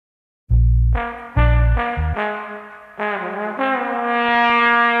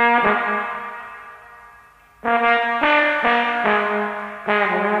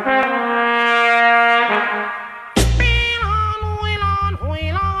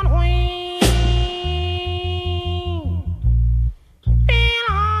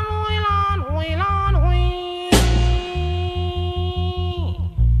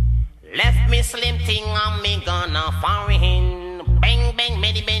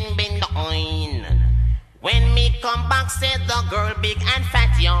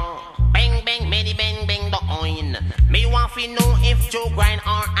Me want to know if Joe Grind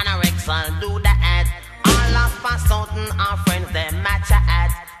or Anarexol do that. All of a sudden our friends them match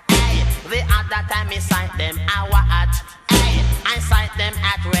at. Hey, the other time me sight them our at. Hey, I sight them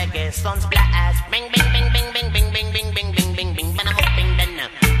at reggae sun splash. Bing bing bing bing bing bing bing bing bing bing bing bing. Bing bing bing bing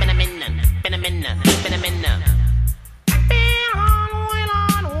bing bing bing.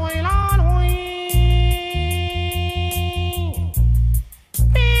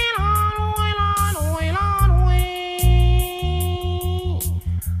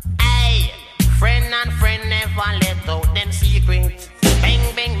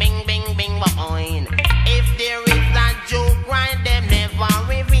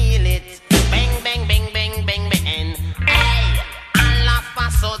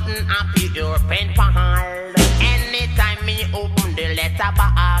 Anytime me open the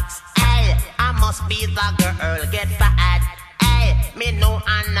letterbox, hey, I must be the girl get fat. Hey, me know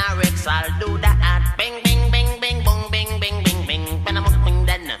Anarexol do that. Bing bing bing bing bong bing bing bing bing. When I'm bing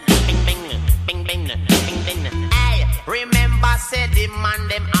then bing bing bing bing bing bing. Hey, remember said the man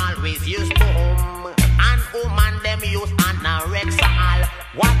them always use boom, and woman them use Anarexol.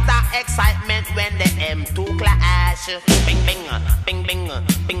 What the excitement when the M2 clash. Bing bing bing bing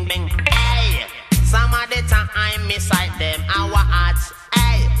bing bing. Hey, some of the time I miss sight them our hearts.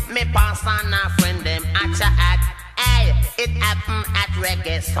 Hey, me pass on a friend them at your at. Hey, it happen at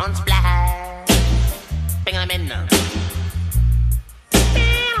reggae sun splash. Bing a minute.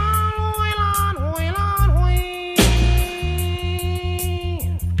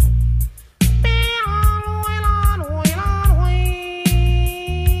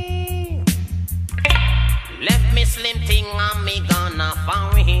 Slim thing on me gonna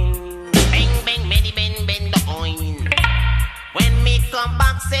find. Bang bang many bang bang the oin. When me come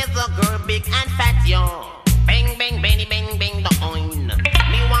back says the girl big and fat yo. Bang bang bang bang bang the oin.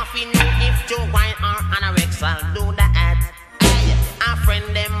 Me want to know if Joe Grind or Anarexol do that. Hey, a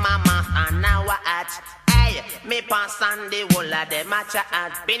friend them mama and now at. Hey, me pass on the whole of them at your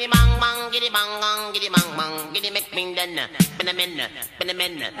at. Biddy bang bang giddy bang bang giddy bang bang giddy make me then. Bin.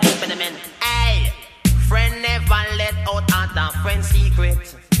 Hey. Friend never let out other friend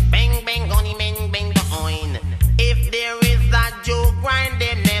secret. Bang bang gunny bang bang the oin. If there is a Joe Grind,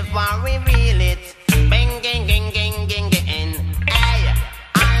 they never reveal it. Bang gang gang gang gang gang. Hey,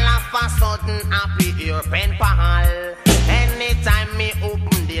 all of a sudden I pick your pen pal. Anytime me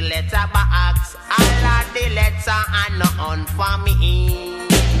open the letterbox, all of the letter are not on for me.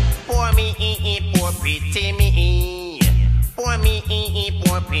 Poor me, poor pretty me. Poor me,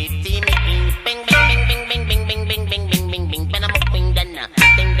 poor pretty me. Bang bang bang bang bang bang bang bang bang bang bang. When I'm bing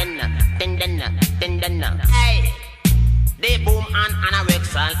then, hey, they boom and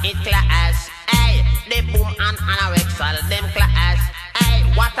Anarexol it clash. Hey, they boom and Anarexol them clash. Hey,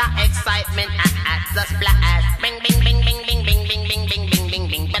 what a excitement at the splash. Bang bang bang bang bang bang bang bang bang bang bang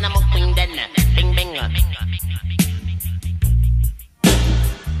bang. When I'm bing then, bing bang.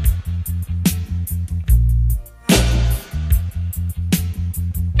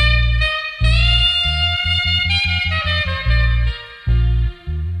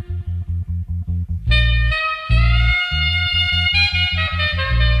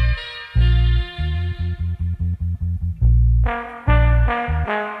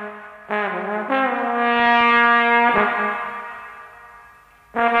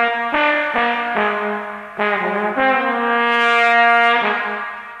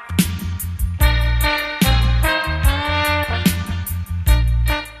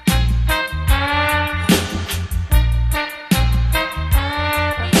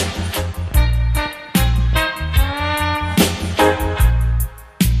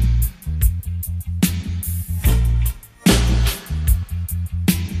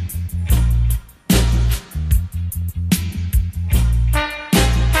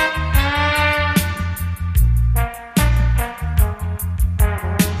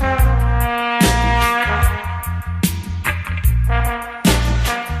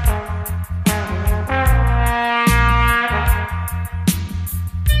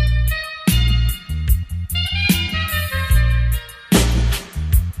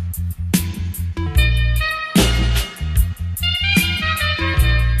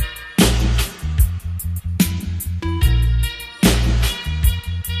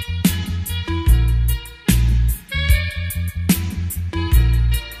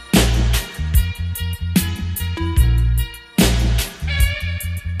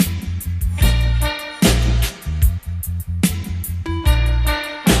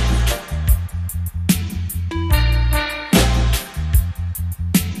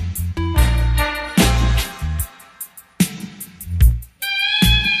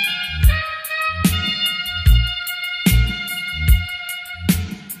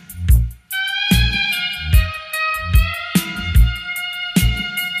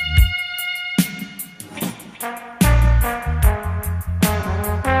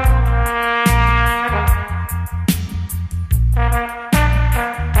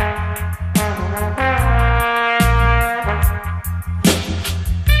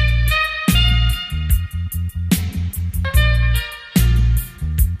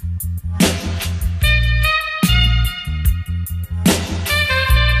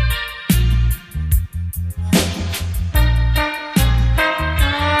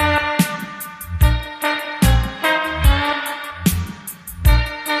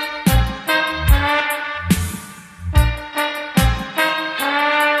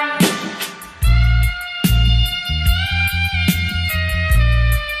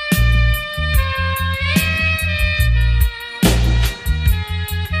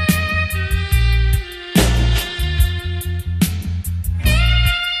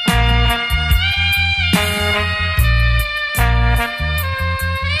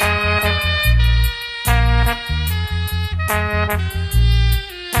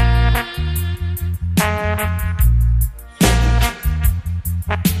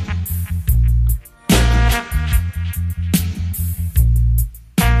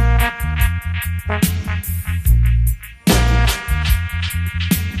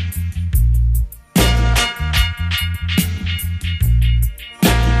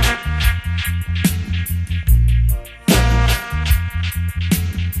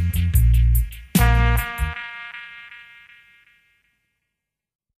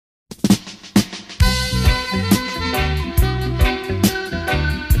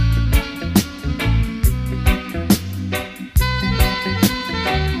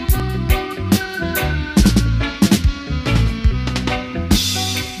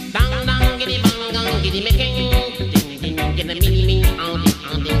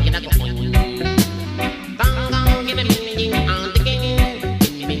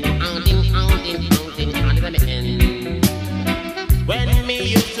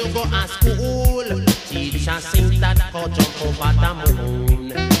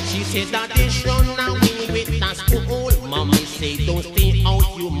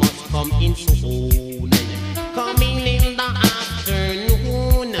 must come in soon. Coming in the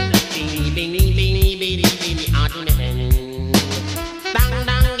afternoon. Bing, bing, bing, bing, bing, bing, out in the hand. Dang,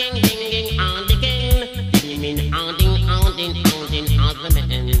 dang, gang, gang, gang, on the gang. Ding, ding, on, ding, on, ding, on, ding, out the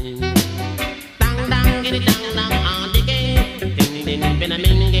man. Dang, dang, get it, dang, dang, on the gang. Ding, ding, bing, gang,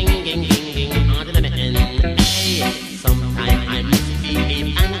 gang, gang, gang, out the man. Hey, sometimes I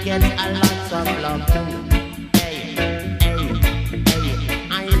misbehave and get a lot of love. Hey, hey, hey,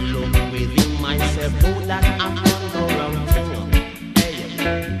 I look within myself, know that I'm on the wrong thing. Hey,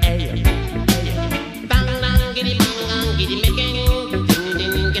 hey, hey, dang, dang, giddy, bang, bang, giddy, making,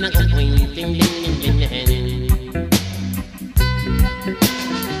 ding, ding, gonna go, ding, ding, ding, ding, ding.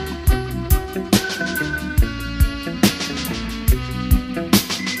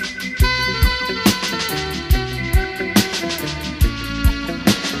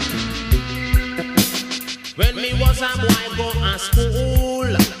 When me was a boy go to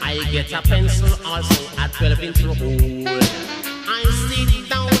school, I get a pencil also at 12 inch hole. I sit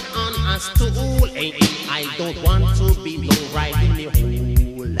down on a stool, and I don't want to be no riding the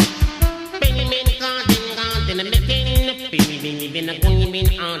hole. Penny men can't in the making, penny men a going in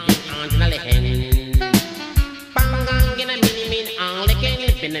on the lehen. Bang in a mini on the king,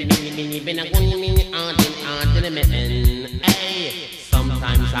 penny a going in on the men. Hey,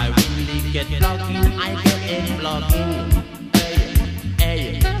 sometimes I really get lucky, I get it blocking. Hey, hey,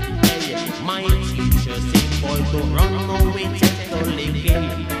 hey, my teacher say, boy, don't run away, take the licking.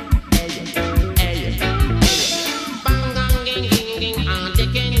 Hey, hey, hey, bang, gang, gang, gang, on the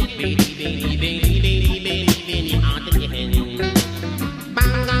king, baby, baby, baby, baby, baby, baby, on the king.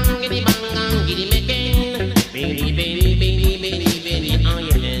 Bang, gang, giddy, making, baby, baby, baby, baby, baby, on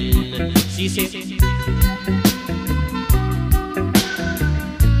your hand. See, see.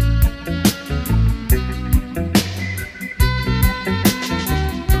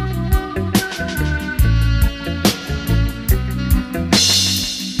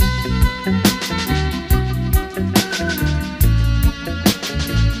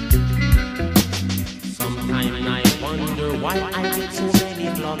 Why I get so many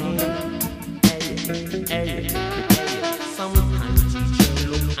vlogging? Hey, hey, hey. Sometimes teacher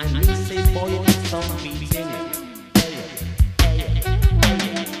look and me say, boy, it's some beating. Hey, hey, hey.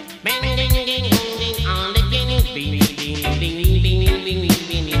 Bing, ding, ding, ding, ding, on the king. Bing, ding, ding, ding, ding,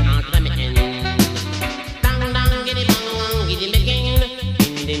 ding, ding, on the man. Dang, dang, giddy, bang, bang, giddy, the king.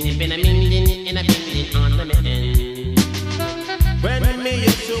 Ding, ding, bing, a ding, ding, and a ding, on the man. When me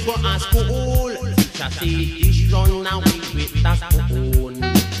used to go to school, teacher say, this run now with that spoon.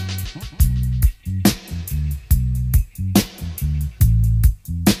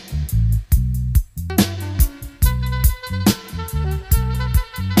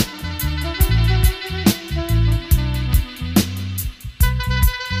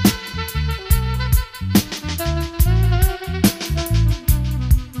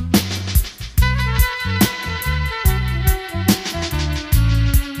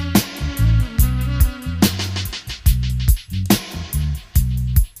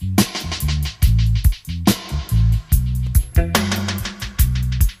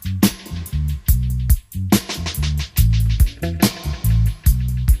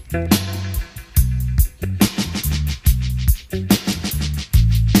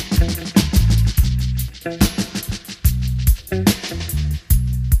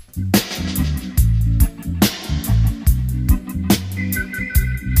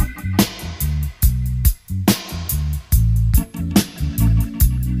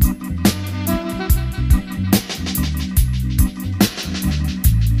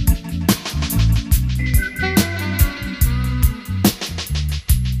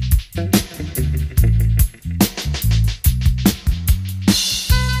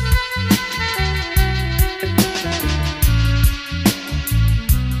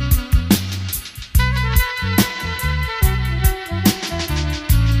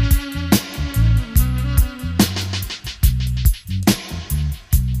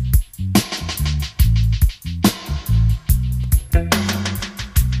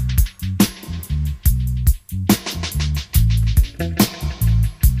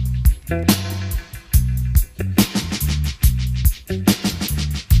 Thank you.